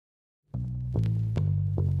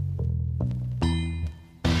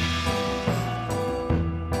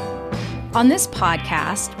On this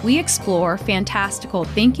podcast, we explore fantastical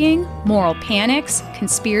thinking, moral panics,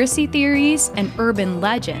 conspiracy theories, and urban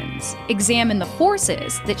legends, examine the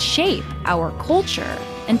forces that shape our culture,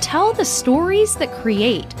 and tell the stories that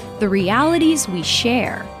create the realities we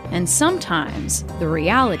share, and sometimes the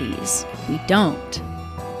realities we don't.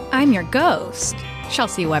 I'm your ghost,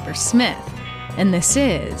 Chelsea Weber Smith, and this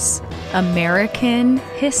is American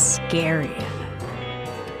Hysteria.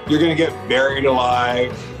 You're going to get buried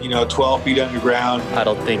alive, 12 feet underground. I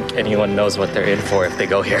don't think anyone knows what they're in for if they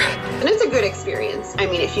go here. And it's a good experience,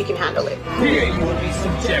 if you can handle it. Here you will be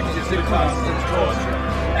subjected to constant torture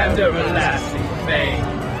and everlasting pain.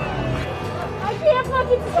 I can't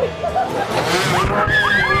fucking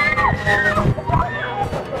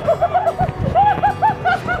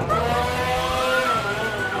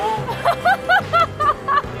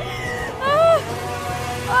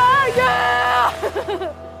Oh,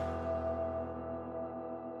 yeah!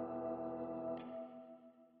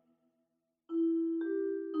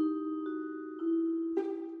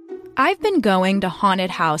 I've been going to haunted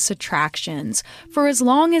house attractions for as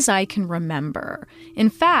long as I can remember. In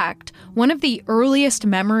fact, one of the earliest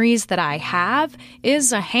memories that I have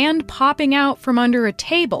is a hand popping out from under a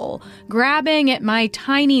table, grabbing at my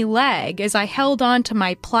tiny leg as I held onto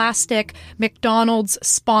my plastic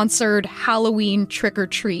McDonald's-sponsored Halloween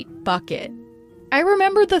trick-or-treat bucket. I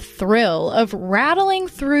remember the thrill of rattling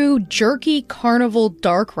through jerky carnival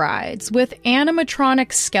dark rides with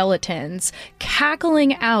animatronic skeletons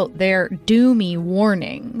cackling out their doomy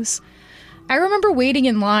warnings. I remember waiting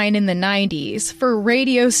in line in the 90s for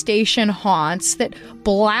radio station haunts that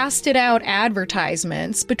blasted out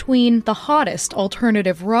advertisements between the hottest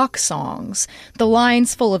alternative rock songs, the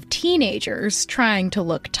lines full of teenagers trying to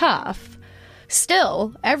look tough.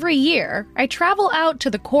 Still, every year, I travel out to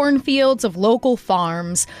the cornfields of local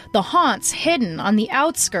farms, the haunts hidden on the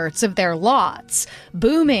outskirts of their lots,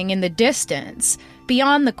 booming in the distance,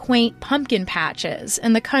 beyond the quaint pumpkin patches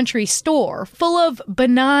and the country store full of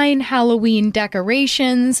benign Halloween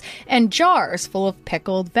decorations and jars full of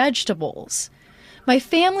pickled vegetables. My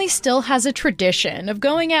family still has a tradition of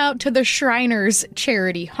going out to the Shriners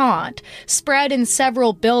Charity Haunt, spread in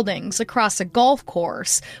several buildings across a golf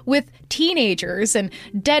course, with teenagers and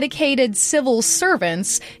dedicated civil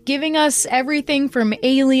servants giving us everything from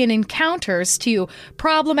alien encounters to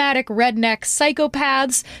problematic redneck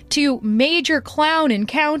psychopaths to major clown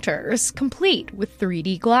encounters, complete with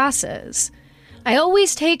 3D glasses. I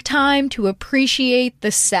always take time to appreciate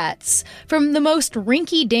the sets, from the most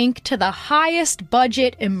rinky-dink to the highest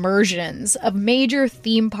budget immersions of major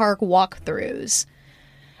theme park walkthroughs.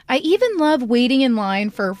 I even love waiting in line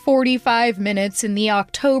for 45 minutes in the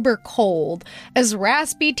October cold as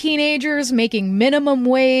raspy teenagers making minimum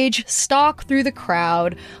wage stalk through the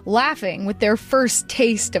crowd, laughing with their first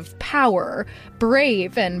taste of power,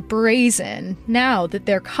 brave and brazen, now that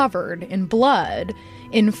they're covered in blood,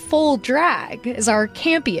 in full drag as our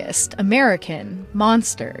campiest American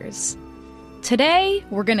monsters. Today,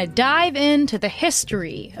 we're going to dive into the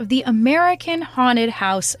history of the American haunted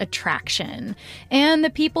house attraction and the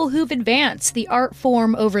people who've advanced the art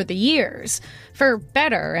form over the years, for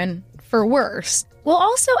better and for worse. We'll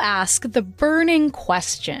also ask the burning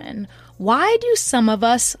question, why do some of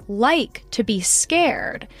us like to be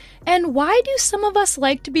scared? And why do some of us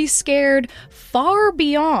like to be scared far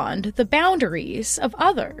beyond the boundaries of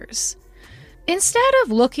others? Instead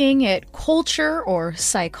of looking at culture or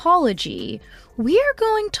psychology, we are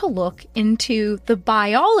going to look into the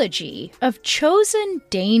biology of chosen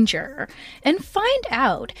danger and find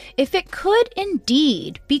out if it could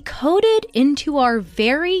indeed be coded into our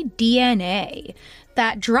very DNA,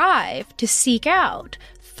 that drive to seek out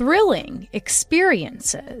thrilling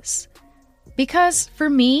experiences. Because for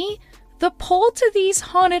me, the pull to these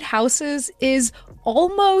haunted houses is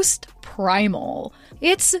almost primal.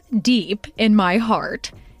 It's deep in my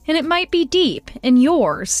heart, and it might be deep in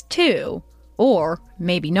yours too. Or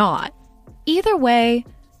maybe not. Either way,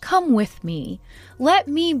 come with me. Let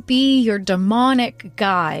me be your demonic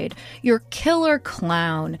guide, your killer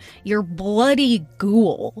clown, your bloody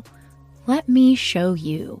ghoul. Let me show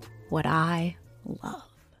you what I love.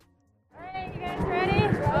 Alright, you guys ready?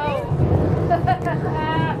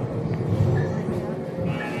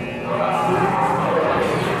 Oh.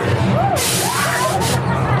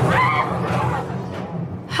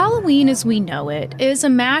 Halloween as we know it is a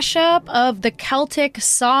mashup of the Celtic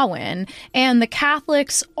Samhain and the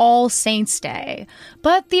Catholics' All Saints' Day.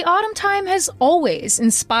 But the autumn time has always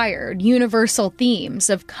inspired universal themes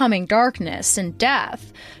of coming darkness and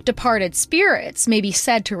death. Departed spirits may be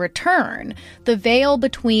said to return, the veil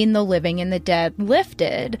between the living and the dead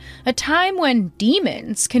lifted, a time when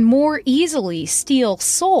demons can more easily steal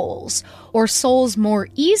souls, or souls more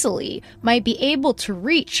easily might be able to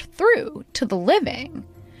reach through to the living.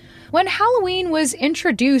 When Halloween was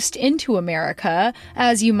introduced into America,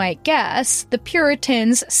 as you might guess, the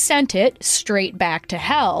Puritans sent it straight back to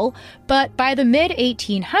hell, but by the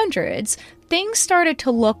mid-1800s, things started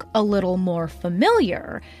to look a little more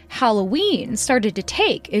familiar. Halloween started to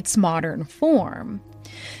take its modern form.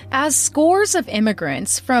 As scores of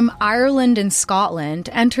immigrants from Ireland and Scotland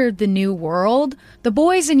entered the New World, the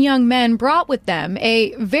boys and young men brought with them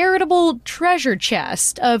a veritable treasure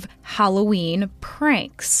chest of Halloween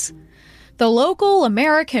pranks. The local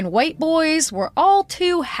American white boys were all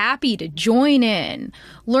too happy to join in,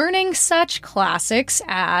 learning such classics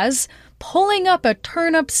as pulling up a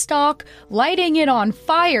turnip stalk, lighting it on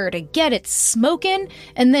fire to get it smoking,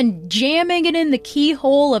 and then jamming it in the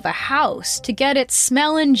keyhole of a house to get it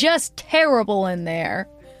smelling just terrible in there.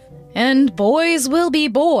 And boys will be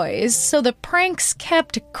boys, so the pranks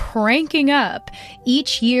kept cranking up,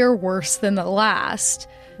 each year worse than the last.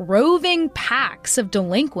 Roving packs of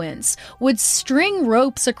delinquents would string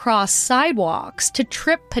ropes across sidewalks to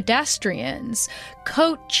trip pedestrians,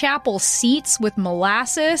 coat chapel seats with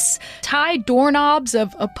molasses, tie doorknobs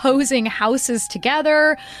of opposing houses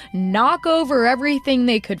together, knock over everything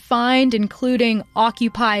they could find, including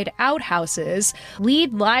occupied outhouses,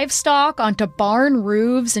 lead livestock onto barn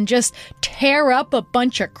roofs and just tear up a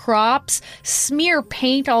bunch of crops, smear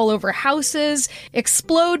paint all over houses,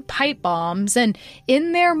 explode pipe bombs, and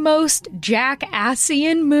in their most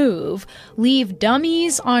jackassian move, leave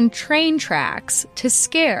dummies on train tracks to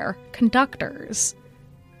scare conductors.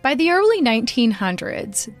 By the early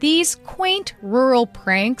 1900s, these quaint rural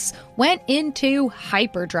pranks went into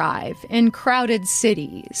hyperdrive in crowded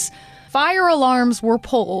cities. Fire alarms were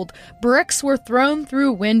pulled, bricks were thrown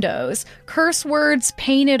through windows, curse words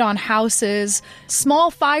painted on houses,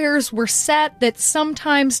 small fires were set that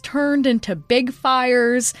sometimes turned into big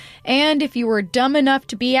fires, and if you were dumb enough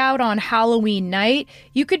to be out on Halloween night,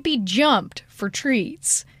 you could be jumped for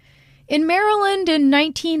treats. In Maryland in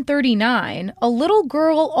 1939, a little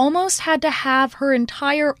girl almost had to have her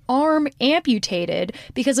entire arm amputated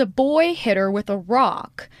because a boy hit her with a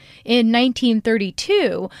rock. In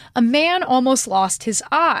 1932, a man almost lost his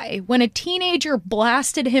eye when a teenager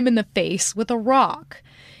blasted him in the face with a rock.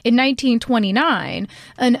 In 1929,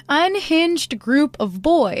 an unhinged group of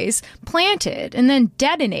boys planted and then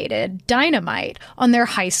detonated dynamite on their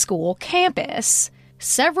high school campus.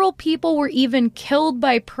 Several people were even killed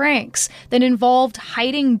by pranks that involved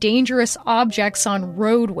hiding dangerous objects on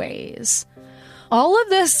roadways. All of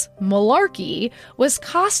this malarkey was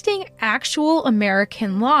costing actual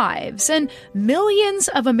American lives and millions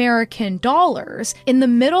of American dollars in the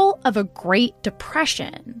middle of a Great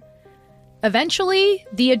Depression. Eventually,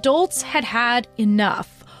 the adults had had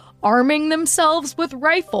enough, arming themselves with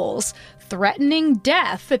rifles, threatening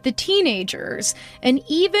death at the teenagers, and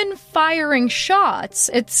even firing shots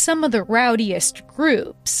at some of the rowdiest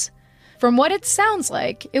groups. From what it sounds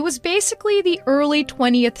like, it was basically the early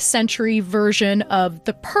 20th century version of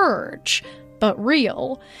The Purge, but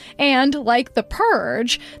real. And like The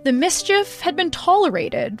Purge, the mischief had been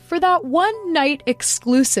tolerated for that one night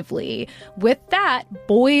exclusively, with that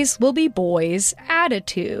boys will be boys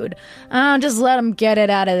attitude. Just let them get it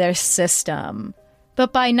out of their system.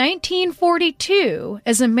 But by 1942,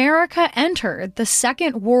 as America entered the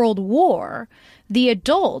Second World War, the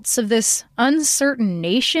adults of this uncertain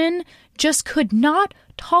nation just could not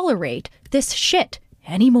tolerate this shit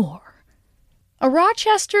anymore. A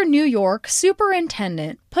Rochester, New York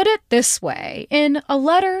superintendent put it this way in a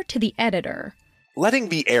letter to the editor. Letting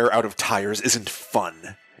the air out of tires isn't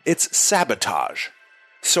fun. It's sabotage.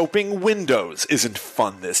 Soaping windows isn't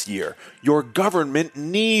fun this year. Your government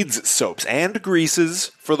needs soaps and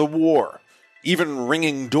greases for the war. Even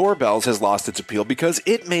ringing doorbells has lost its appeal because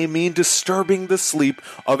it may mean disturbing the sleep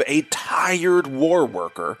of a tired war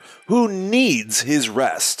worker who needs his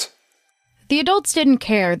rest. The adults didn't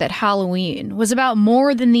care that Halloween was about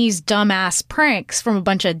more than these dumbass pranks from a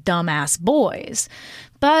bunch of dumbass boys.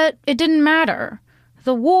 But it didn't matter.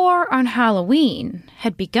 The war on Halloween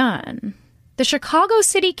had begun. The Chicago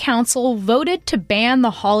City Council voted to ban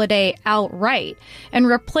the holiday outright and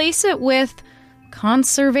replace it with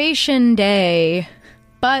Conservation Day.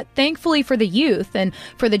 But thankfully for the youth and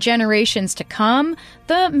for the generations to come,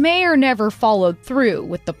 the mayor never followed through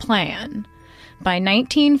with the plan. By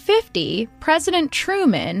 1950, President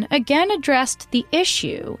Truman again addressed the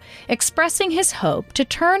issue, expressing his hope to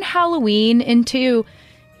turn Halloween into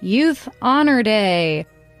Youth Honor Day,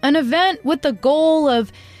 an event with the goal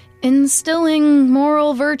of instilling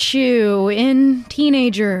moral virtue in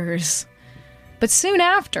teenagers. But soon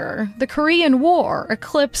after, the Korean War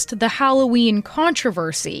eclipsed the Halloween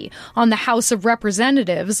controversy on the House of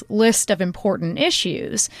Representatives' list of important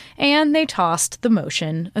issues, and they tossed the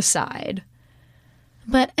motion aside.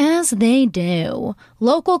 But as they do,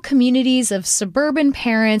 local communities of suburban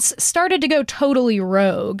parents started to go totally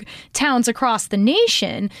rogue, towns across the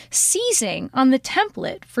nation seizing on the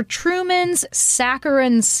template for Truman's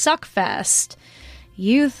saccharine suckfest,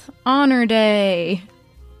 Youth Honor Day.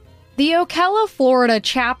 The Ocala, Florida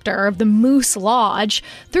chapter of the Moose Lodge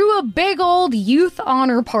threw a big old youth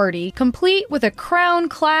honor party, complete with a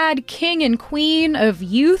crown-clad king and queen of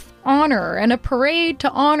youth honor and a parade to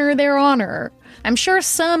honor their honor. I'm sure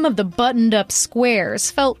some of the buttoned-up squares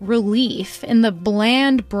felt relief in the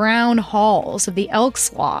bland brown halls of the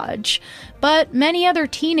Elks Lodge, but many other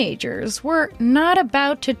teenagers were not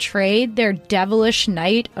about to trade their devilish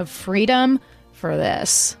night of freedom for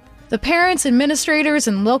this. The parents, administrators,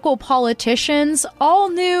 and local politicians all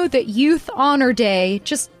knew that Youth Honor Day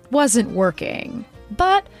just wasn't working.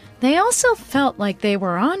 But they also felt like they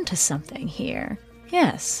were onto something here.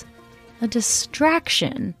 Yes, a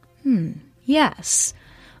distraction. Yes,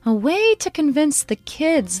 a way to convince the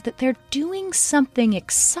kids that they're doing something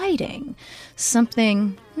exciting,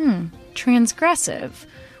 something, transgressive,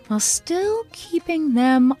 while still keeping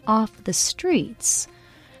them off the streets.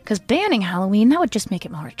 Because banning Halloween, that would just make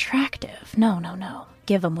it more attractive. No.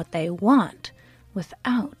 Give them what they want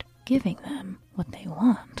without giving them what they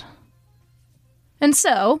want. And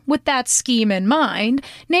so, with that scheme in mind,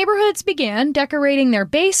 neighborhoods began decorating their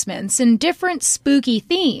basements in different spooky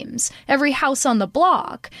themes, every house on the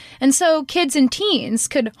block, and so kids and teens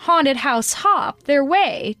could haunted house hop their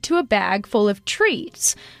way to a bag full of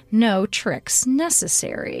treats. No tricks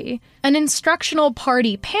necessary. An instructional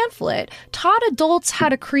party pamphlet taught adults how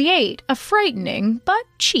to create a frightening but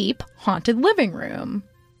cheap haunted living room.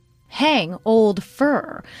 Hang old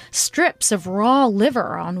fur, strips of raw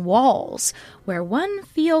liver on walls, where one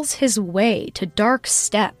feels his way to dark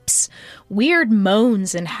steps. Weird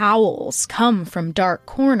moans and howls come from dark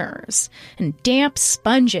corners, and damp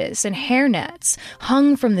sponges and hairnets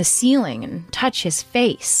hung from the ceiling and touch his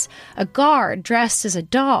face. A guard dressed as a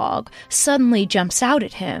dog suddenly jumps out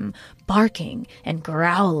at him, barking and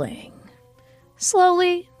growling.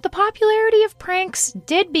 Slowly, the popularity of pranks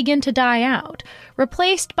did begin to die out,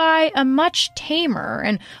 replaced by a much tamer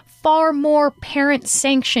and far more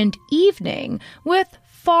parent-sanctioned evening with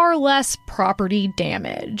far less property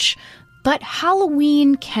damage. But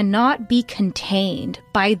Halloween cannot be contained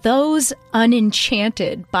by those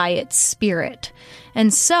unenchanted by its spirit,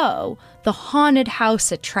 and so the haunted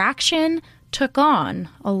house attraction took on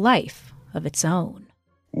a life of its own.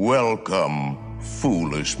 Welcome,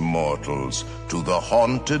 foolish mortals, to the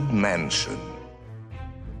Haunted Mansion.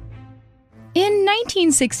 In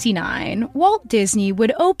 1969, Walt Disney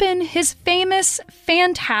would open his famous,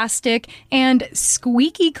 fantastic, and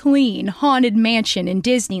squeaky clean Haunted Mansion in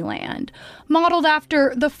Disneyland, modeled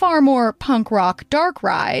after the far more punk rock dark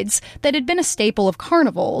rides that had been a staple of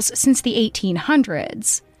carnivals since the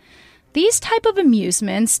 1800s. These type of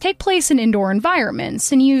amusements take place in indoor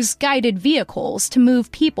environments and use guided vehicles to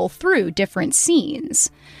move people through different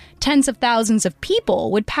scenes. Tens of thousands of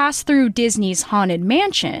people would pass through Disney's Haunted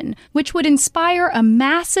Mansion, which would inspire a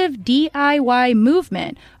massive DIY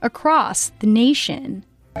movement across the nation.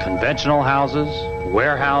 Conventional houses,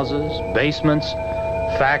 warehouses, basements,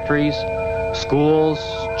 factories, schools,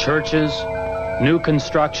 churches, new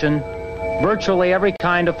construction, virtually every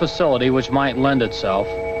kind of facility which might lend itself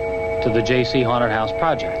to the J.C. Haunted House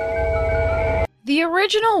project. The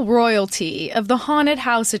original royalty of the haunted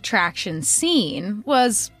house attraction scene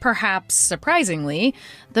was, perhaps surprisingly,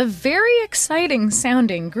 the very exciting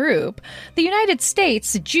sounding group, the United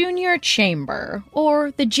States Junior Chamber, or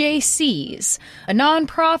the JCs, a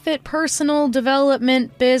nonprofit personal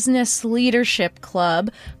development business leadership club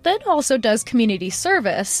that also does community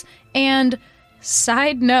service and,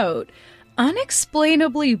 side note,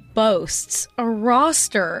 unexplainably boasts a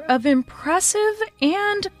roster of impressive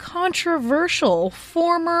and controversial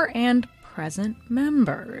former and present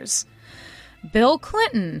members. Bill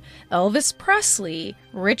Clinton, Elvis Presley,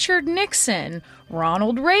 Richard Nixon,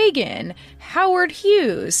 Ronald Reagan, Howard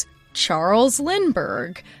Hughes, Charles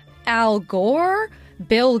Lindbergh, Al Gore,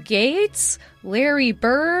 Bill Gates, Larry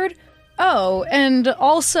Bird, oh, and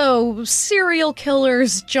also serial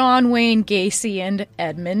killers John Wayne Gacy and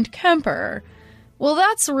Edmund Kemper. Well,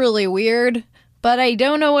 that's really weird, but I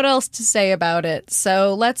don't know what else to say about it,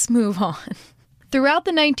 so let's move on. Throughout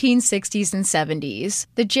the 1960s and 70s,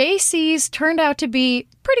 the JCs turned out to be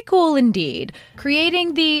pretty cool indeed,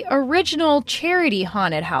 creating the original charity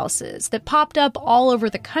haunted houses that popped up all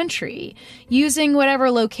over the country, using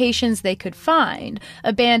whatever locations they could find,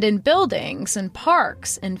 abandoned buildings and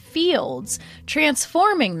parks and fields,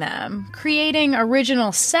 transforming them, creating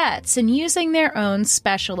original sets, and using their own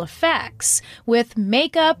special effects, with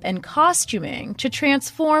makeup and costuming to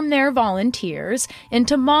transform their volunteers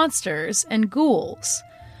into monsters and ghouls.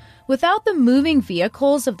 Without the moving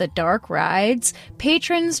vehicles of the dark rides,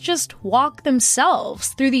 patrons just walk themselves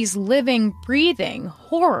through these living, breathing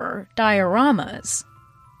horror dioramas.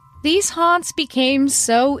 These haunts became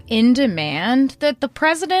so in demand that the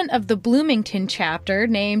president of the Bloomington chapter,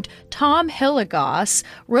 named Tom Hilligoss,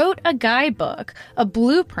 wrote a guidebook, a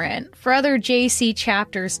blueprint for other JC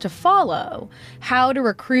chapters to follow: how to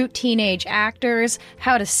recruit teenage actors,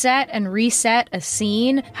 how to set and reset a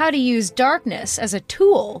scene, how to use darkness as a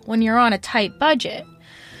tool when you're on a tight budget.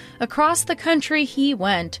 Across the country he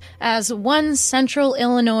went, as one Central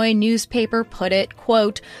Illinois newspaper put it,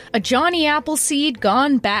 quote, "A Johnny Appleseed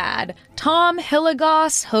gone bad. Tom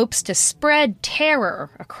Hilligoss hopes to spread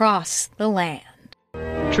terror across the land."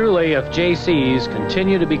 Truly, if JCs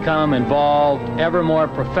continue to become involved ever more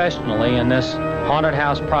professionally in this haunted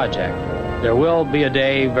house project, there will be a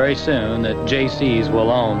day very soon that JCs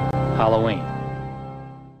will own Halloween.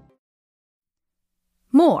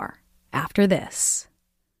 More after this.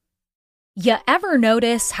 You ever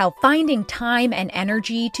notice how finding time and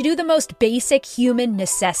energy to do the most basic human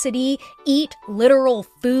necessity, eat literal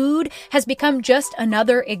food, has become just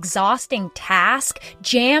another exhausting task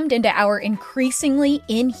jammed into our increasingly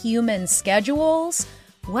inhuman schedules?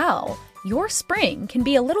 Well, your spring can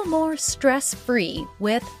be a little more stress-free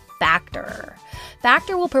with Factor.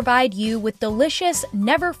 Factor will provide you with delicious,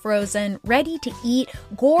 never-frozen, ready-to-eat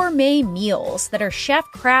gourmet meals that are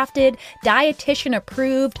chef-crafted,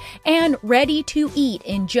 dietitian-approved, and ready to eat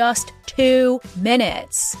in just 2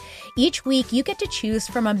 minutes. Each week, you get to choose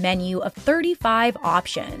from a menu of 35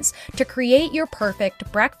 options to create your perfect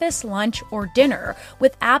breakfast, lunch, or dinner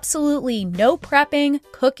with absolutely no prepping,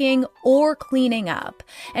 cooking, or cleaning up.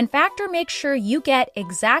 And Factor makes sure you get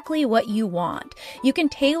exactly what you want. You can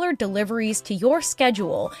tailor deliveries to your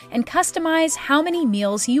schedule and customize how many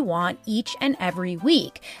meals you want each and every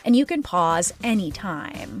week, and you can pause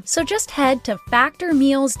anytime. So just head to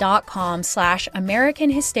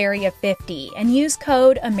factormeals.com/AmericanHysteria50 and use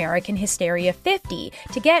code AmericanHysteria50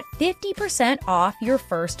 to get 50% off your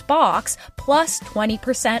first box plus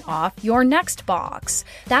 20% off your next box.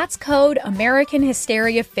 That's code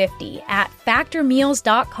AmericanHysteria50 at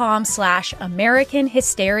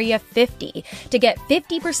factormeals.com/AmericanHysteria50 to get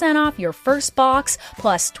 50% off your first box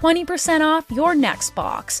plus 20% off your next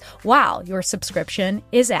box while your subscription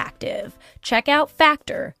is active. Check out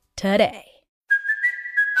Factor today.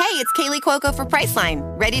 Hey, it's Kaylee Cuoco for Priceline.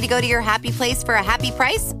 Ready to go to your happy place for a happy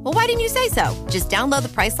price? Well, why didn't you say so? Just download the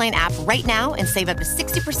Priceline app right now and save up to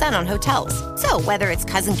 60% on hotels. So whether it's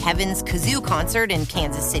Cousin Kevin's Kazoo Concert in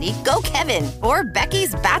Kansas City, go Kevin, or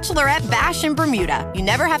Becky's Bachelorette Bash in Bermuda, you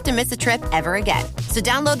never have to miss a trip ever again. So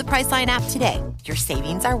download the Priceline app today. Your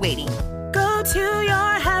savings are waiting. Go to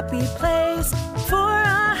your happy place for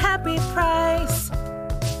a happy price.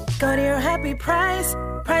 Go to your happy price,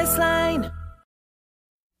 Priceline.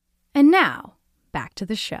 And now, back to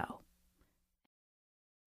the show.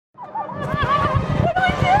 What do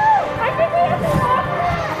I do? I think we have to walk.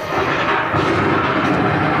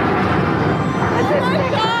 Oh my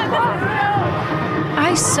God!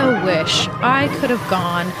 I so wish I could have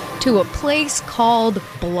gone to a place called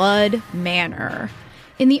Blood Manor.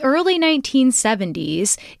 In the early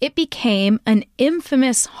 1970s, it became an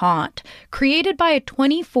infamous haunt created by a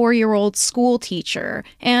 24-year-old school teacher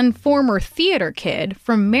and former theater kid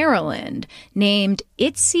from Maryland named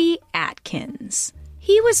Itzy Atkins.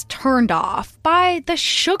 He was turned off by the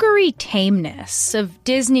sugary tameness of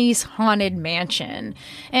Disney's Haunted Mansion,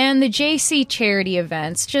 and the JC charity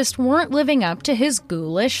events just weren't living up to his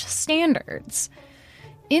ghoulish standards.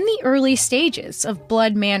 In the early stages of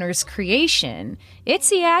Blood Manor's creation,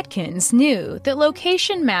 Itzy Atkins knew that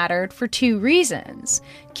location mattered for 2 reasons: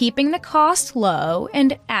 keeping the cost low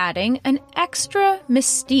and adding an extra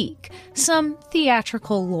mystique, some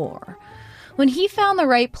theatrical lore. When he found the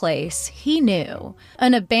right place, he knew: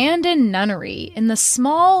 an abandoned nunnery in the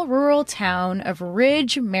small rural town of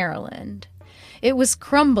Ridge, Maryland. It was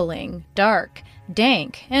crumbling, dark,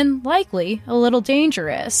 dank and likely a little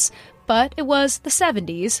dangerous, but it was the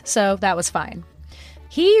 70s, so that was fine.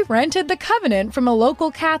 He rented the Covenant from a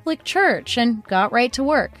local Catholic church and got right to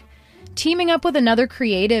work. Teaming up with another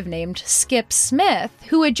creative named Skip Smith,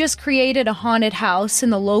 who had just created a haunted house in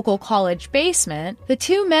the local college basement, the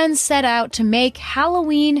two men set out to make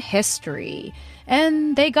Halloween history.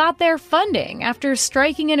 And they got their funding after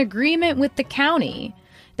striking an agreement with the county.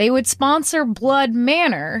 They would sponsor Blood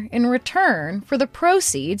Manor in return for the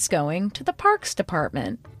proceeds going to the Parks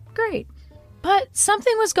Department. Great. But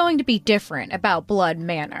something was going to be different about Blood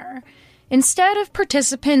Manor. Instead of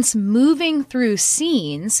participants moving through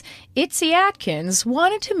scenes, Itzy Atkins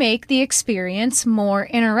wanted to make the experience more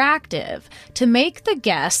interactive, to make the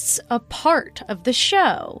guests a part of the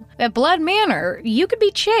show. At Blood Manor, you could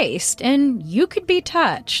be chased and you could be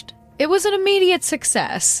touched. It was an immediate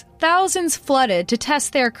success. Thousands flooded to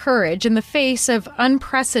test their courage in the face of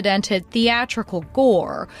unprecedented theatrical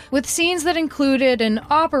gore, with scenes that included an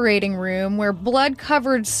operating room where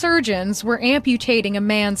blood-covered surgeons were amputating a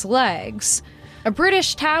man's legs. A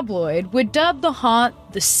British tabloid would dub the haunt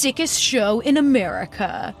the sickest show in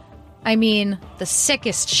America. I mean, the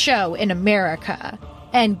sickest show in America.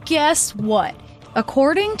 And guess what?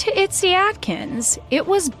 According to Itzy Atkins, it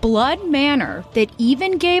was Blood Manor that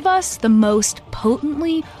even gave us the most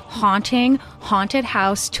potently haunting haunted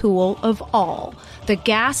house tool of all, the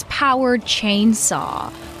gas-powered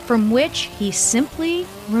chainsaw, from which he simply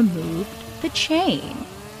removed the chain.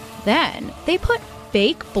 Then they put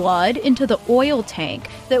fake blood into the oil tank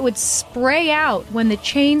that would spray out when the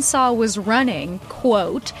chainsaw was running.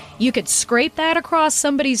 Quote, you could scrape that across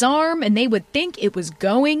somebody's arm and they would think it was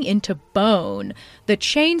going into bone. The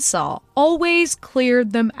chainsaw always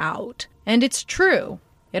cleared them out. And it's true.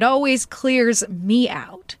 It always clears me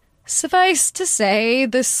out. Suffice to say,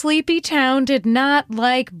 the sleepy town did not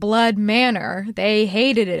like Blood Manor. They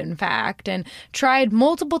hated it, in fact, and tried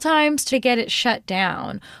multiple times to get it shut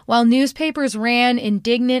down, while newspapers ran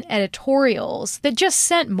indignant editorials that just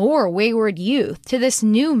sent more wayward youth to this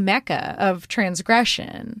new mecca of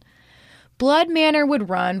transgression. Blood Manor would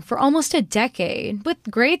run for almost a decade, with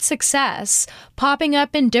great success, popping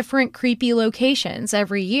up in different creepy locations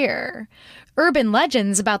every year. Urban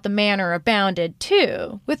legends about the manor abounded,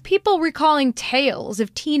 too, with people recalling tales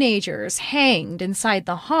of teenagers hanged inside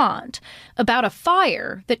the haunt, about a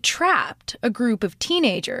fire that trapped a group of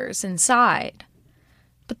teenagers inside.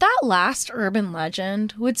 But that last urban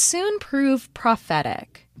legend would soon prove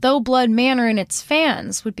prophetic, though Blood Manor and its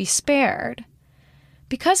fans would be spared.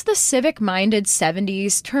 Because the civic-minded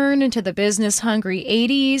 70s turned into the business-hungry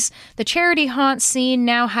 80s, the charity haunt scene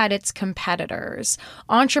now had its competitors,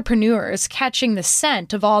 entrepreneurs catching the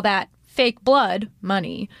scent of all that fake blood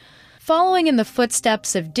money. Following in the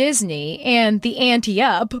footsteps of Disney and the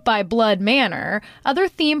ante-up by Blood Manor, other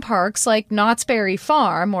theme parks like Knott's Berry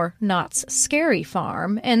Farm, or Knott's Scary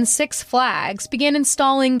Farm, and Six Flags began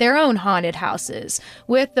installing their own haunted houses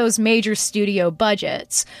with those major studio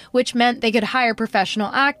budgets, which meant they could hire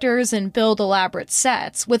professional actors and build elaborate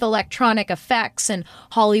sets with electronic effects and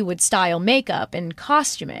Hollywood-style makeup and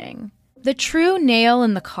costuming. The true nail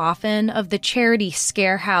in the coffin of the charity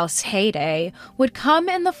scarehouse heyday would come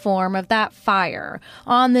in the form of that fire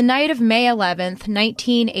on the night of May 11th,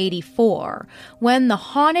 1984, when the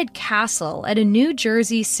haunted castle at a New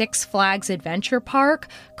Jersey Six Flags adventure park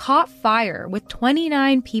caught fire with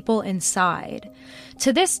 29 people inside.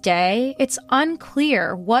 To this day, it's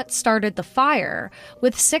unclear what started the fire,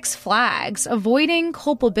 with Six Flags avoiding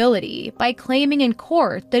culpability by claiming in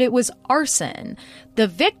court that it was arson, the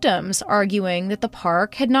victims arguing that the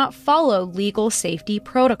park had not followed legal safety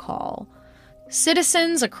protocol.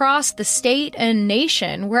 Citizens across the state and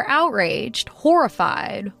nation were outraged,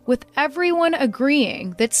 horrified, with everyone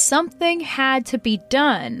agreeing that something had to be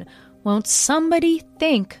done. Won't somebody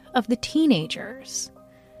think of the teenagers?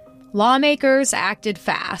 Lawmakers acted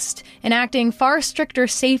fast, enacting far stricter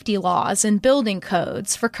safety laws and building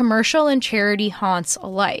codes for commercial and charity haunts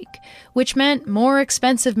alike, which meant more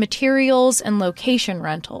expensive materials and location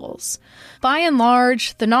rentals. By and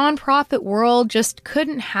large, the nonprofit world just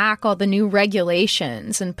couldn't hack all the new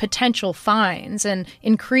regulations and potential fines and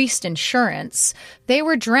increased insurance. They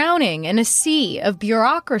were drowning in a sea of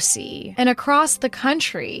bureaucracy, and across the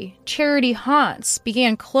country, charity haunts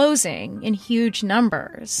began closing in huge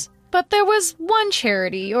numbers. But there was one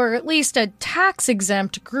charity, or at least a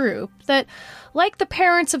tax-exempt group, that, like the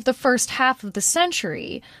parents of the first half of the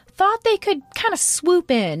century, thought they could kind of swoop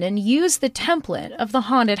in and use the template of the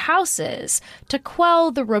haunted houses to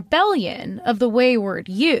quell the rebellion of the wayward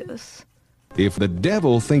youth. If the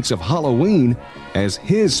devil thinks of Halloween as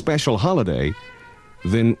his special holiday,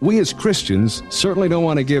 then we as Christians certainly don't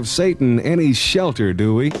want to give Satan any shelter,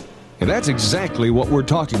 do we? And that's exactly what we're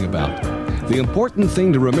talking about. The important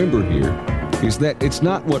thing to remember here is that it's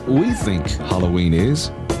not what we think Halloween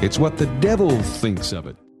is, it's what the devil thinks of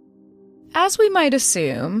it. As we might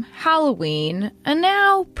assume, Halloween, a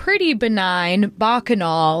now pretty benign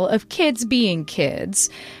bacchanal of kids being kids,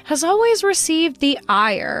 has always received the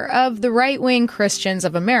ire of the right-wing Christians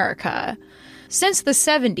of America. Since the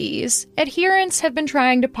 70s, adherents have been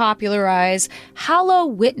trying to popularize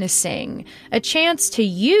Hallow-witnessing, a chance to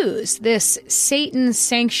use this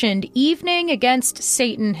Satan-sanctioned evening against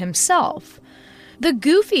Satan himself. The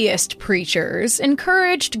goofiest preachers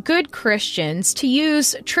encouraged good Christians to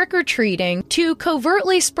use trick-or-treating to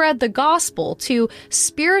covertly spread the gospel to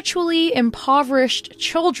spiritually impoverished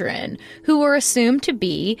children who were assumed to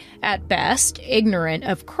be, at best, ignorant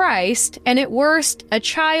of Christ, and at worst, a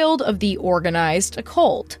child of the organized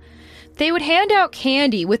occult. They would hand out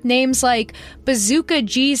candy with names like Bazooka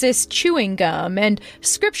Jesus Chewing Gum and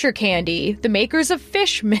Scripture Candy, the makers of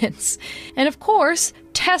fish mints, and of course,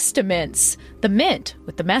 Testaments, the mint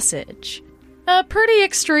with the message. A pretty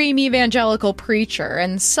extreme evangelical preacher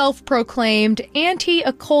and self-proclaimed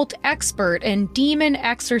anti-occult expert and demon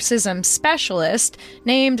exorcism specialist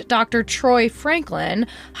named Dr. Troy Franklin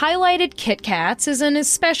highlighted Kit Kats as an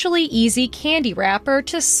especially easy candy wrapper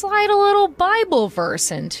to slide a little Bible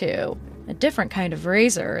verse into. A different kind of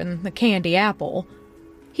razor in the candy apple.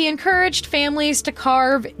 He encouraged families to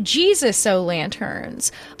carve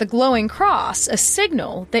Jesus-o-lanterns, the glowing cross, a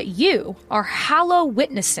signal that you are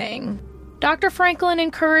Hallow-witnessing. Dr. Franklin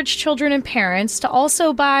encouraged children and parents to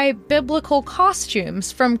also buy biblical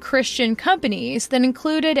costumes from Christian companies that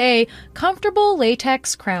included a comfortable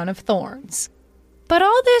latex crown of thorns. But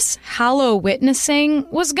all this Hallow-witnessing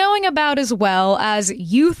was going about as well as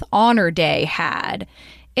Youth Honor Day had.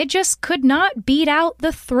 It just could not beat out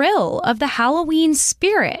the thrill of the Halloween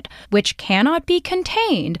spirit, which cannot be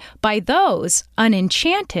contained by those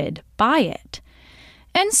unenchanted by it.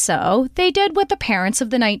 And so, they did what the parents of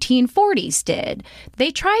the 1940s did.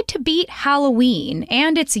 They tried to beat Halloween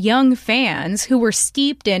and its young fans who were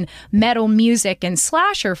steeped in metal music and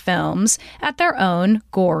slasher films at their own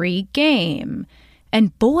gory game.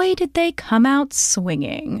 And boy, did they come out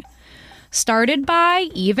swinging. Started by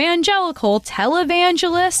evangelical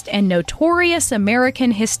televangelist and notorious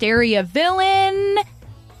American hysteria villain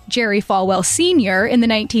Jerry Falwell Sr. in the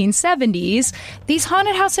 1970s, these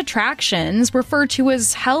haunted house attractions, referred to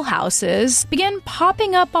as hell houses, began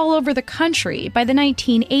popping up all over the country by the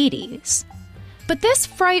 1980s. But this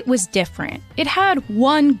fright was different. It had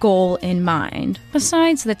one goal in mind,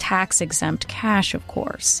 besides the tax-exempt cash, of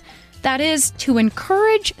course. That is, to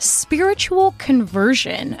encourage spiritual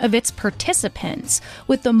conversion of its participants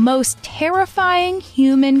with the most terrifying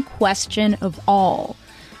human question of all.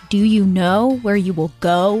 Do you know where you will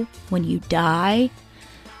go when you die?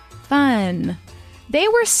 Fun. They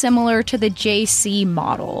were similar to the JC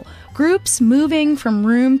model, groups moving from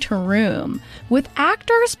room to room, with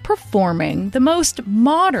actors performing the most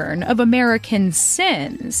modern of American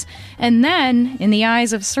sins, and then, in the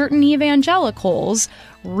eyes of certain evangelicals,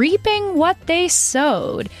 reaping what they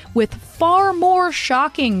sowed with far more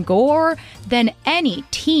shocking gore than any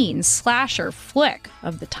teen slasher flick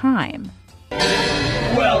of the time.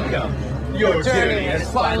 Welcome! Your journey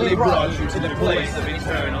has finally brought you to the place of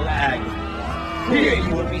eternal agony. Here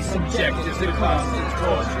you will be subjected to constant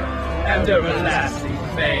torture and everlasting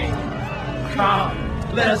pain.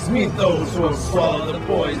 Come, let us meet those who have swallowed the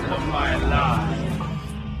poison of my life.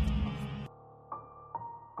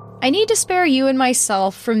 I need to spare you and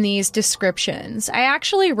myself from these descriptions. I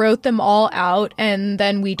actually wrote them all out and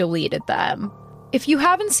then we deleted them. If you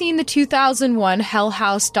haven't seen the 2001 Hell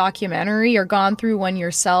House documentary or gone through one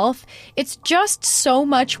yourself, it's just so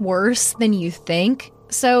much worse than you think.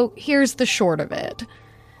 So here's the short of it.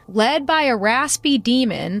 Led by a raspy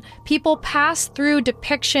demon, people pass through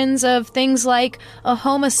depictions of things like a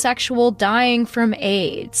homosexual dying from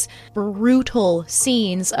AIDS, brutal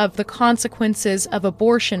scenes of the consequences of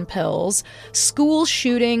abortion pills, school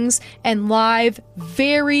shootings, and live,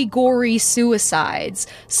 very gory suicides,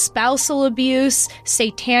 spousal abuse,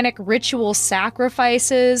 satanic ritual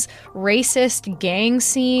sacrifices, racist gang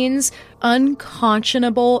scenes,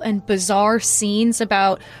 unconscionable and bizarre scenes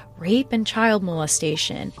about rape and child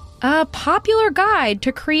molestation. A popular guide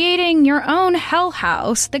to creating your own hell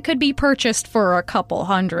house that could be purchased for a couple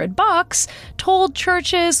 $100 told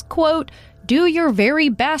churches, quote, do your very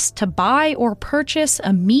best to buy or purchase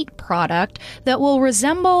a meat product that will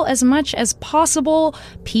resemble as much as possible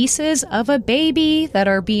pieces of a baby that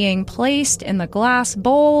are being placed in the glass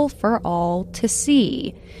bowl for all to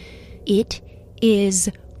see. It is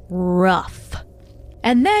rough.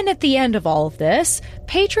 And then at the end of all of this,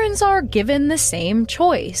 patrons are given the same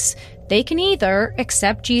choice. They can either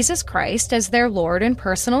accept Jesus Christ as their Lord and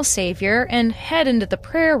personal Savior and head into the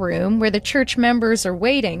prayer room where the church members are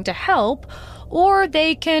waiting to help, or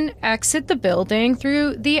they can exit the building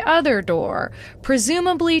through the other door,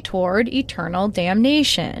 presumably toward eternal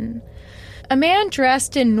damnation. A man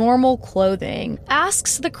dressed in normal clothing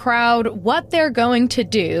asks the crowd what they're going to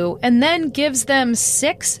do and then gives them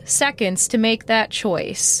 6 seconds to make that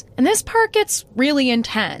choice. And this part gets really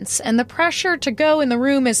intense, and the pressure to go in the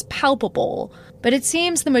room is palpable, but it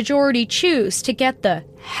seems the majority choose to get the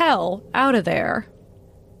hell out of there.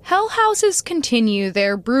 Hell houses continue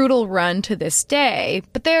their brutal run to this day,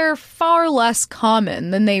 but they're far less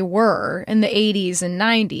common than they were in the 80s and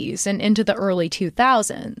 90s and into the early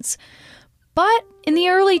 2000s. But in the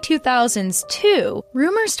early 2000s, too,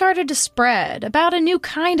 rumors started to spread about a new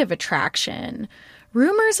kind of attraction.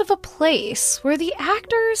 Rumors of a place where the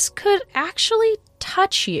actors could actually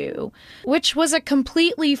touch you, which was a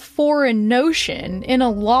completely foreign notion in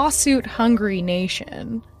a lawsuit-hungry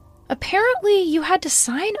nation. Apparently, you had to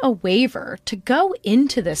sign a waiver to go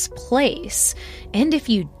into this place, and if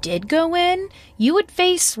you did go in, you would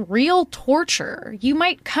face real torture. You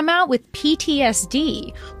might come out with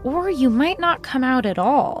PTSD, or you might not come out at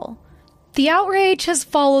all. The outrage has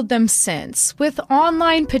followed them since, with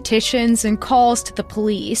online petitions and calls to the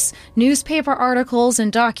police, newspaper articles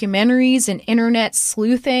and documentaries and internet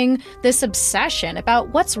sleuthing, this obsession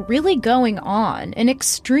about what's really going on in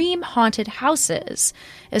extreme haunted houses,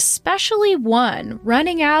 especially one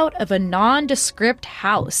running out of a nondescript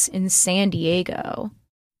house in San Diego.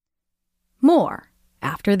 More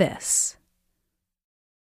after this.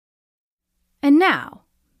 And now,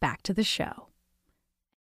 back to the show.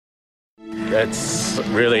 It's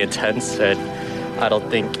really intense, and I don't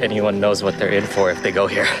think anyone knows what they're in for if they go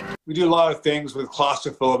here. We do a lot of things with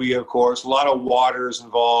claustrophobia, of course. A lot of water is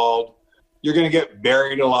involved. You're going to get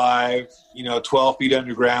buried alive, 12 feet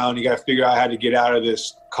underground. You got to figure out how to get out of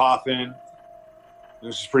this coffin.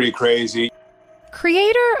 This is pretty crazy.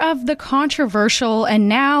 Creator of the controversial and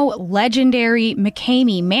now legendary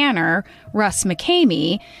McKamey Manor, Russ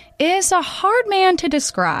McKamey, is a hard man to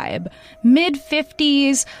describe.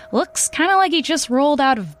 Mid-50s, looks kind of like he just rolled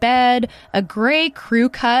out of bed, a gray crew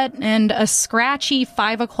cut, and a scratchy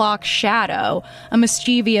 5 o'clock shadow, a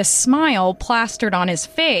mischievous smile plastered on his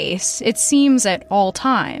face, it seems at all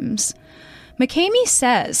times. McKamey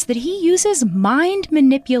says that he uses mind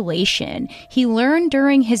manipulation he learned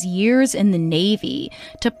during his years in the Navy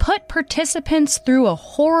to put participants through a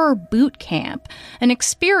horror boot camp, an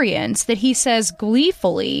experience that he says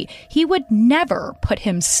gleefully he would never put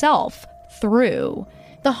himself through.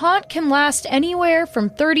 The haunt can last anywhere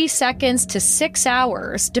from 30 seconds to 6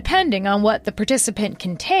 hours, depending on what the participant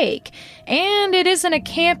can take. And it isn't a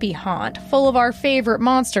campy haunt, full of our favorite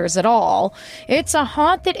monsters at all. It's a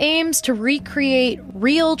haunt that aims to recreate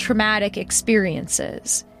real traumatic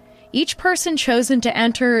experiences. Each person chosen to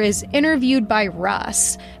enter is interviewed by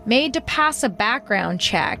Russ, made to pass a background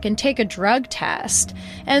check and take a drug test.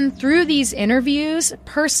 And through these interviews,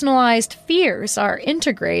 personalized fears are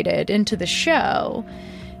integrated into the show.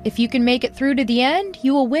 If you can make it through to the end,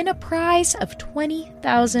 you will win a prize of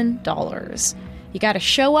 $20,000. You gotta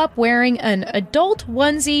show up wearing an adult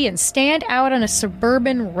onesie and stand out on a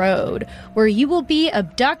suburban road, where you will be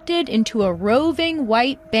abducted into a roving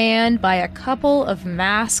white band by a couple of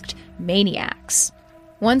masked maniacs.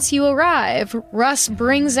 Once you arrive, Russ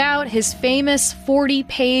brings out his famous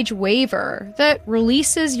 40-page waiver that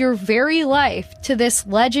releases your very life to this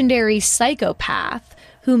legendary psychopath,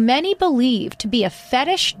 who many believe to be a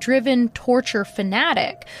fetish-driven torture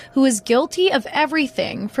fanatic who is guilty of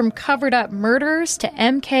everything from covered-up murders to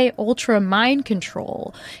MK-Ultra mind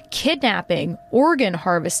control, kidnapping, organ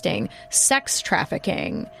harvesting, sex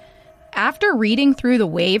trafficking. After reading through the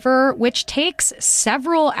waiver, which takes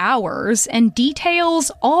several hours and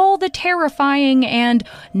details all the terrifying and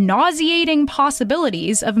nauseating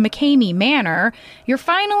possibilities of McKamey Manor, you're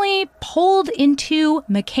finally pulled into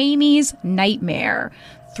McKamey's nightmare,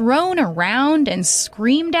 thrown around and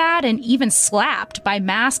screamed at and even slapped by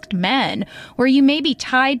masked men, where you may be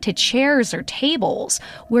tied to chairs or tables,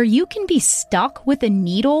 where you can be stuck with a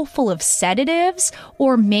needle full of sedatives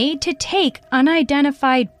or made to take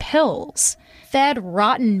unidentified pills, fed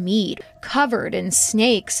rotten meat covered in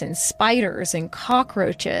snakes and spiders and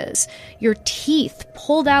cockroaches, your teeth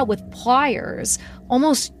pulled out with pliers,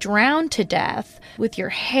 almost drowned to death, with your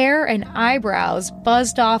hair and eyebrows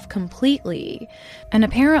buzzed off completely. And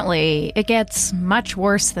apparently, it gets much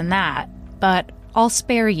worse than that, but I'll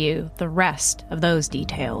spare you the rest of those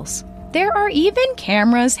details. There are even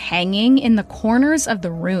cameras hanging in the corners of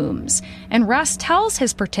the rooms, and Russ tells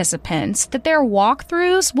his participants that their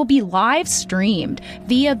walkthroughs will be live streamed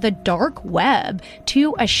via the dark web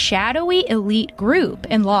to a shadowy elite group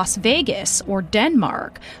in Las Vegas or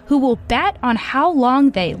Denmark who will bet on how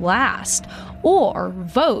long they last or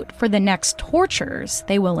vote for the next tortures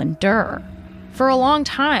they will endure. For a long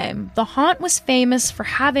time, the haunt was famous for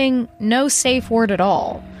having no safe word at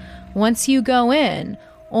all. Once you go in,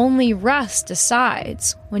 only Russ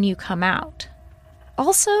decides when you come out.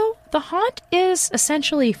 Also, the haunt is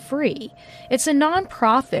essentially free. It's a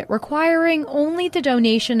non-profit requiring only the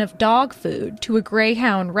donation of dog food to a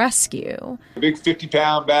greyhound rescue. A big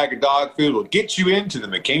 50-pound bag of dog food will get you into the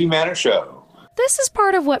McKamey Manor show. This is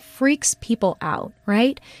part of what freaks people out,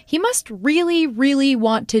 right? He must really, really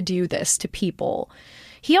want to do this to people.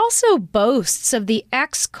 He also boasts of the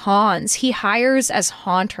ex-cons he hires as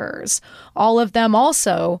haunters, all of them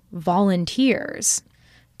also volunteers.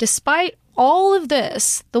 Despite all of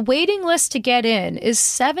this, the waiting list to get in is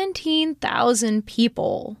 17,000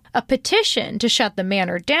 people. A petition to shut the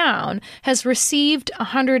manor down has received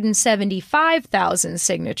 175,000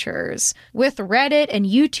 signatures, with Reddit and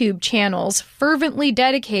YouTube channels fervently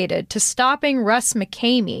dedicated to stopping Russ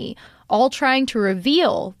McKamey, all trying to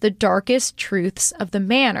reveal the darkest truths of the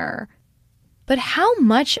manor. But how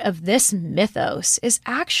much of this mythos is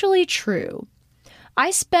actually true?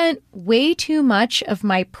 I spent way too much of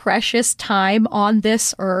my precious time on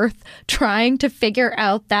this earth trying to figure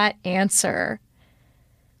out that answer.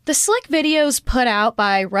 The slick videos put out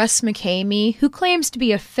by Russ McKamey, who claims to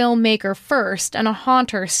be a filmmaker first and a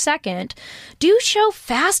haunter second, do show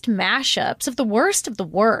fast mashups of the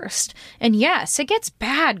worst. And yes, it gets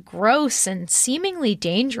bad, gross, and seemingly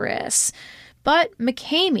dangerous. But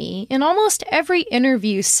McKamey, in almost every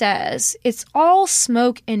interview, says it's all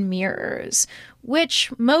smoke and mirrors,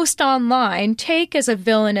 which most online take as a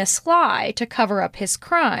villainous lie to cover up his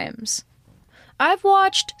crimes. I've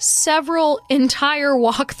watched several entire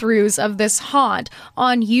walkthroughs of this haunt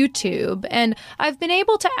on YouTube, and I've been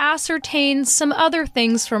able to ascertain some other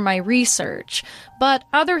things from my research, but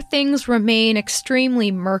other things remain extremely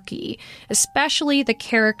murky, especially the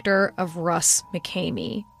character of Russ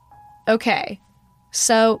McKamey. Okay,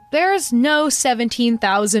 so there's no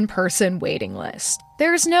 17,000 person waiting list.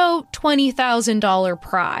 There's no $20,000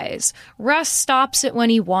 prize. Russ stops it when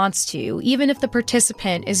he wants to, even if the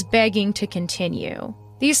participant is begging to continue.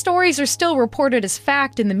 These stories are still reported as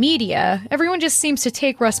fact in the media. Everyone just seems to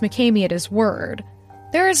take Russ McKamey at his word.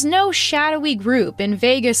 There is no shadowy group in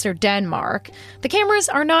Vegas or Denmark. The cameras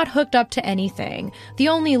are not hooked up to anything. The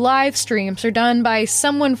only live streams are done by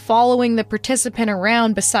someone following the participant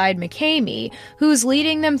around beside McKamey, who's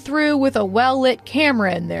leading them through with a well-lit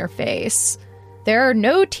camera in their face. There are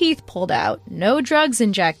no teeth pulled out, no drugs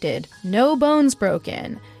injected, no bones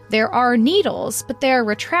broken. There are needles, but they're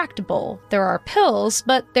retractable. There are pills,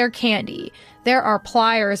 but they're candy. There are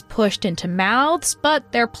pliers pushed into mouths,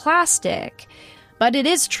 but they're plastic. But it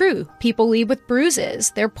is true, people leave with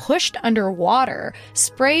bruises. They're pushed underwater,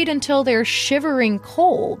 sprayed until they're shivering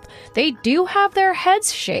cold. They do have their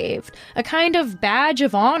heads shaved, a kind of badge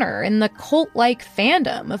of honor in the cult-like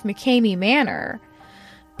fandom of McKamey Manor.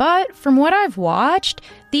 But from what I've watched,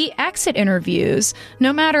 the exit interviews,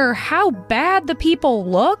 no matter how bad the people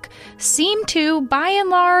look, seem to, by and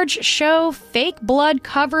large, show fake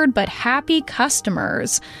blood-covered but happy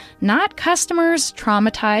customers, not customers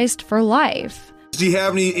traumatized for life. Do you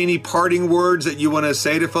have any parting words that you want to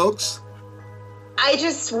say to folks? I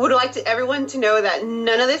just would like everyone to know that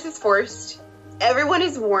none of this is forced. Everyone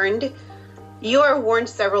is warned. You are warned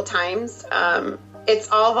several times.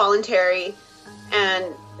 It's all voluntary.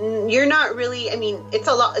 And you're not really,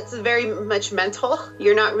 it's very much mental.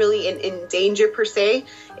 You're not really in danger per se.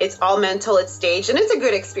 It's all mental, it's staged, and it's a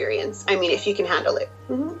good experience. If you can handle it.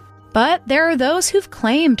 Mm-hmm. But there are those who've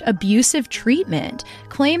claimed abusive treatment,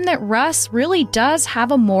 claim that Russ really does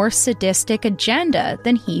have a more sadistic agenda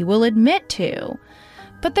than he will admit to.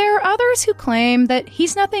 But there are others who claim that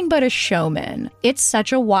he's nothing but a showman. It's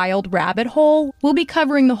such a wild rabbit hole. We'll be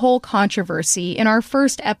covering the whole controversy in our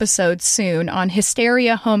first episode soon on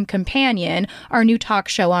Hysteria Home Companion, our new talk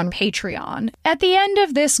show on Patreon. At the end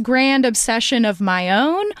of this grand obsession of my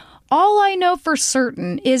own, all I know for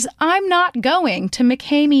certain is I'm not going to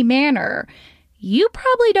McKamey Manor. You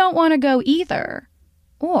probably don't want to go either.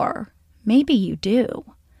 Or maybe you do.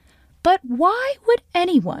 But why would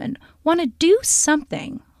anyone want to do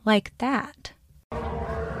something like that?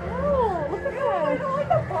 Oh, look at that. I like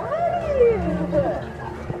the bodies.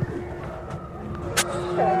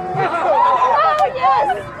 Oh,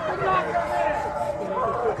 yes.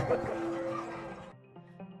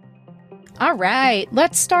 All right,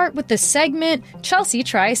 let's start with the segment Chelsea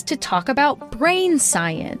tries to talk about brain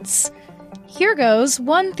science. Here goes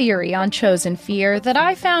one theory on chosen fear that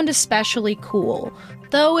I found especially cool,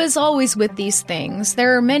 though as always with these things,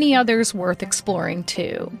 there are many others worth exploring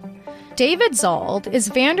too. David Zald is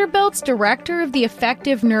Vanderbilt's director of the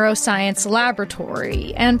Affective Neuroscience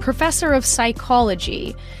Laboratory and professor of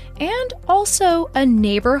psychology, and also a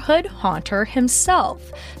neighborhood haunter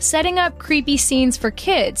himself, setting up creepy scenes for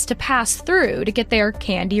kids to pass through to get their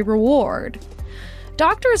candy reward.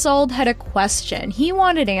 Dr. Zald had a question he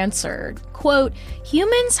wanted answered. Quote,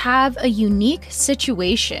 "Humans have a unique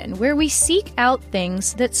situation where we seek out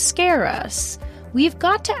things that scare us. We've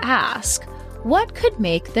got to ask, what could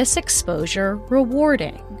make this exposure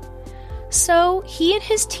rewarding?" So he and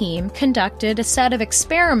his team conducted a set of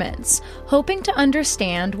experiments, hoping to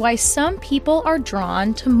understand why some people are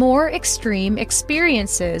drawn to more extreme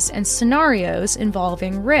experiences and scenarios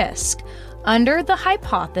involving risk, under the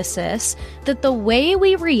hypothesis that the way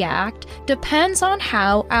we react depends on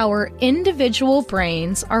how our individual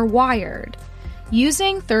brains are wired.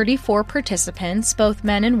 Using 34 participants, both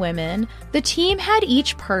men and women, the team had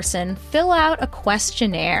each person fill out a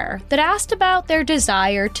questionnaire that asked about their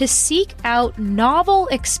desire to seek out novel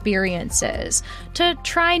experiences, to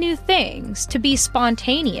try new things, to be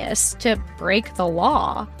spontaneous, to break the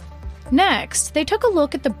law. Next, they took a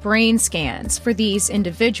look at the brain scans for these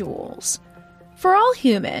individuals. For all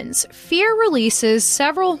humans, fear releases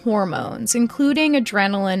several hormones, including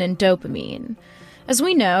adrenaline and dopamine. As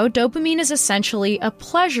we know, dopamine is essentially a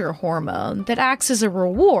pleasure hormone that acts as a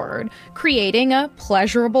reward, creating a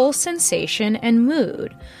pleasurable sensation and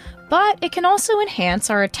mood. But it can also enhance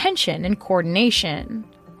our attention and coordination.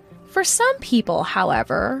 For some people,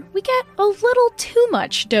 however, we get a little too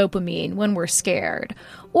much dopamine when we're scared.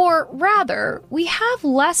 Or rather, we have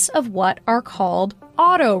less of what are called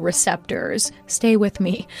autoreceptors. Stay with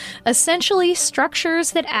me. Essentially,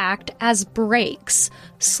 structures that act as brakes,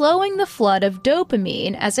 slowing the flood of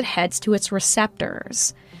dopamine as it heads to its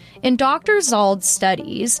receptors. In Dr. Zald's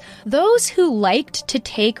studies, those who liked to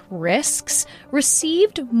take risks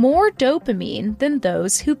received more dopamine than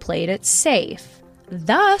those who played it safe.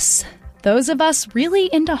 Thus, those of us really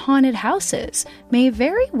into haunted houses may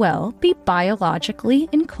very well be biologically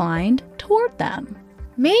inclined toward them.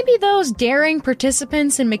 Maybe those daring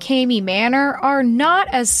participants in McCamey Manor are not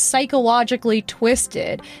as psychologically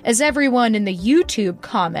twisted as everyone in the YouTube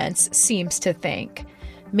comments seems to think.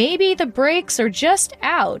 Maybe the brakes are just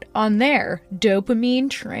out on their dopamine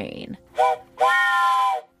train.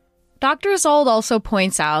 Dr. Zald also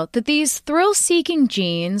points out that these thrill-seeking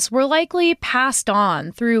genes were likely passed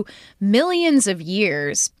on through millions of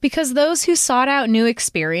years because those who sought out new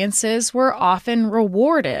experiences were often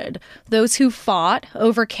rewarded. Those who fought,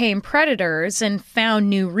 overcame predators, and found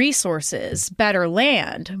new resources, better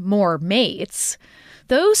land, more mates.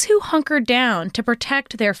 Those who hunkered down to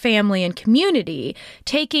protect their family and community,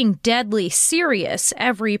 taking deadly serious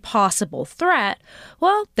every possible threat,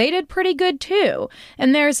 well, they did pretty good too.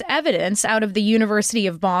 And there's evidence out of the University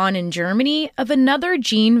of Bonn in Germany of another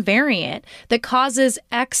gene variant that causes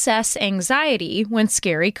excess anxiety when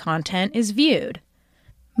scary content is viewed.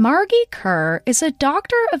 Margie Kerr is a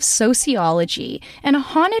doctor of sociology and a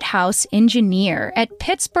haunted house engineer at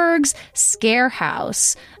Pittsburgh's Scare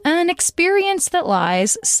House, an experience that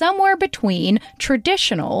lies somewhere between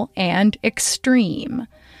traditional and extreme.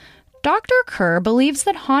 Dr. Kerr believes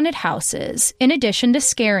that haunted houses, in addition to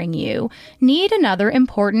scaring you, need another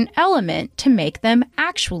important element to make them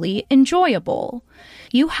actually enjoyable.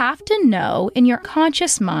 You have to know in your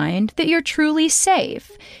conscious mind that you're truly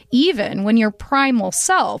safe, even when your primal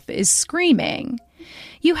self is screaming.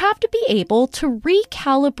 You have to be able to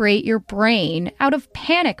recalibrate your brain out of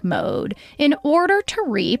panic mode in order to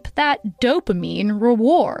reap that dopamine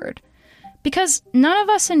reward. Because none of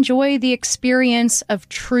us enjoy the experience of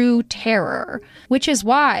true terror, which is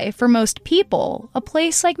why, for most people, a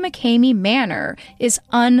place like McCamey Manor is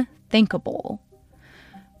unthinkable.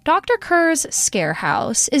 Dr. Kerr's Scare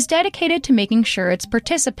House is dedicated to making sure its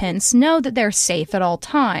participants know that they're safe at all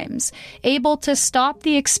times, able to stop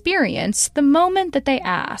the experience the moment that they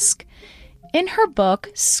ask. In her book,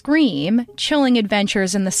 Scream, Chilling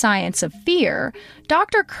Adventures in the Science of Fear,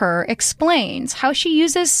 Dr. Kerr explains how she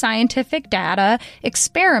uses scientific data,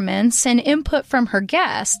 experiments, and input from her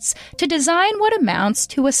guests to design what amounts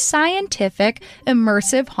to a scientific,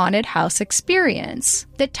 immersive haunted house experience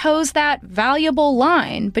that toes that valuable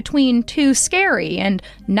line between too scary and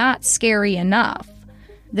not scary enough.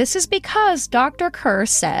 This is because Dr. Kerr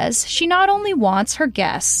says she not only wants her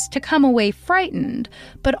guests to come away frightened,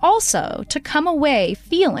 but also to come away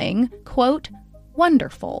feeling, quote,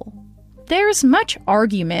 wonderful. there's much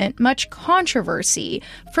argument, much controversy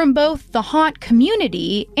from both the haunt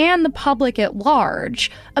community and the public at large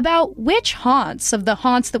about which haunts of the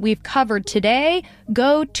haunts that we've covered today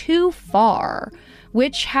go too far,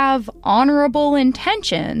 which have honorable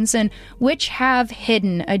intentions and which have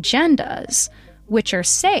hidden agendas, which are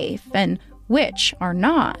safe and which are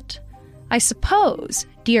not. I suppose,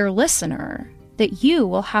 dear listener, that you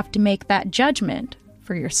will have to make that judgment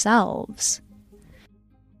for yourselves.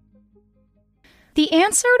 The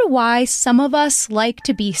answer to why some of us like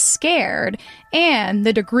to be scared and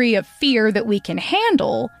the degree of fear that we can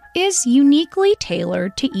handle is uniquely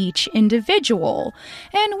tailored to each individual,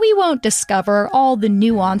 and we won't discover all the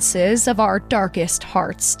nuances of our darkest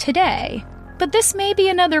hearts today. But this may be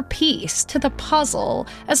another piece to the puzzle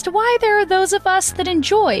as to why there are those of us that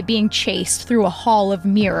enjoy being chased through a hall of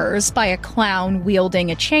mirrors by a clown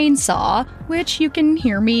wielding a chainsaw, which you can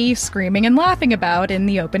hear me screaming and laughing about in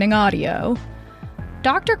the opening audio.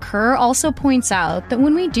 Dr. Kerr also points out that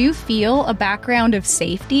when we do feel a background of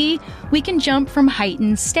safety, we can jump from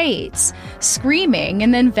heightened states, screaming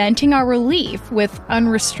and then venting our relief with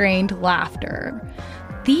unrestrained laughter.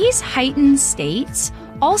 These heightened states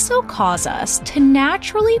also cause us to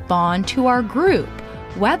naturally bond to our group,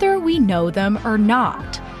 whether we know them or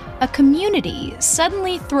not. A community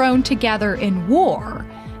suddenly thrown together in war,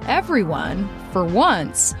 everyone, for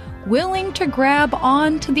once, willing to grab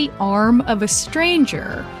onto the arm of a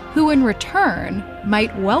stranger who in return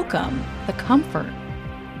might welcome the comfort.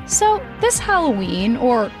 So this Halloween,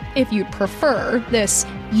 or if you'd prefer, this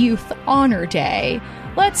Youth Honor Day,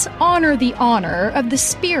 let's honor the honor of the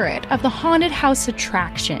spirit of the haunted house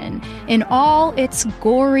attraction in all its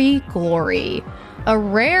gory glory. A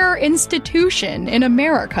rare institution in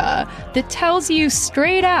America that tells you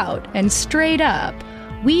straight out and straight up,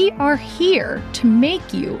 we are here to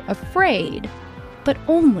make you afraid, but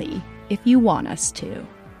only if you want us to.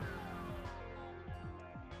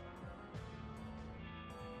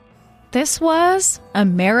 This was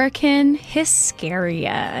American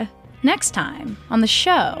Hysteria. Next time on the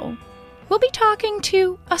show, we'll be talking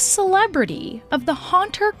to a celebrity of the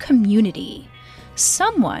haunter community,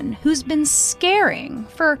 someone who's been scaring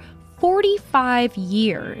for 45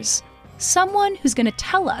 years, someone who's going to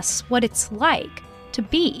tell us what it's like to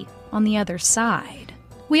be on the other side.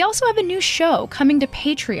 We also have a new show coming to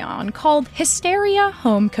Patreon called Hysteria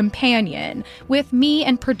Home Companion, with me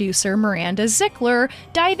and producer Miranda Zickler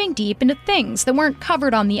diving deep into things that weren't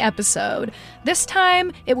covered on the episode. This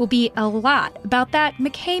time, it will be a lot about that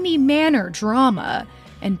McKamey Manor drama,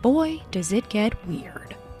 and boy, does it get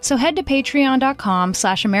weird. So head to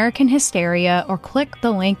patreon.com/American Hysteria or click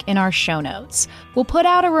the link in our show notes. We'll put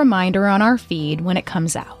out a reminder on our feed when it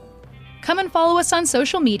comes out. Come and follow us on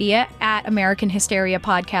social media at American Hysteria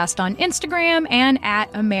Podcast on Instagram and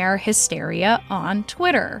at Amer Hysteria on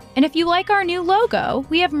Twitter. And if you like our new logo,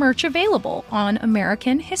 we have merch available on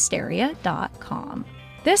AmericanHysteria.com.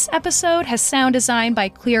 This episode has sound design by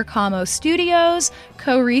Clear Como Studios,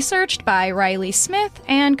 co-researched by Riley Smith,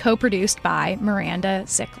 and co-produced by Miranda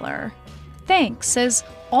Zickler. Thanks, as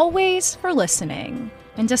always, for listening.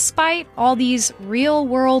 And despite all these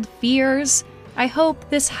real-world fears, I hope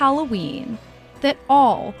this Halloween that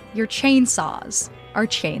all your chainsaws are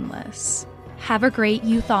chainless. Have a great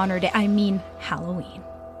Youth Honor Day. Halloween.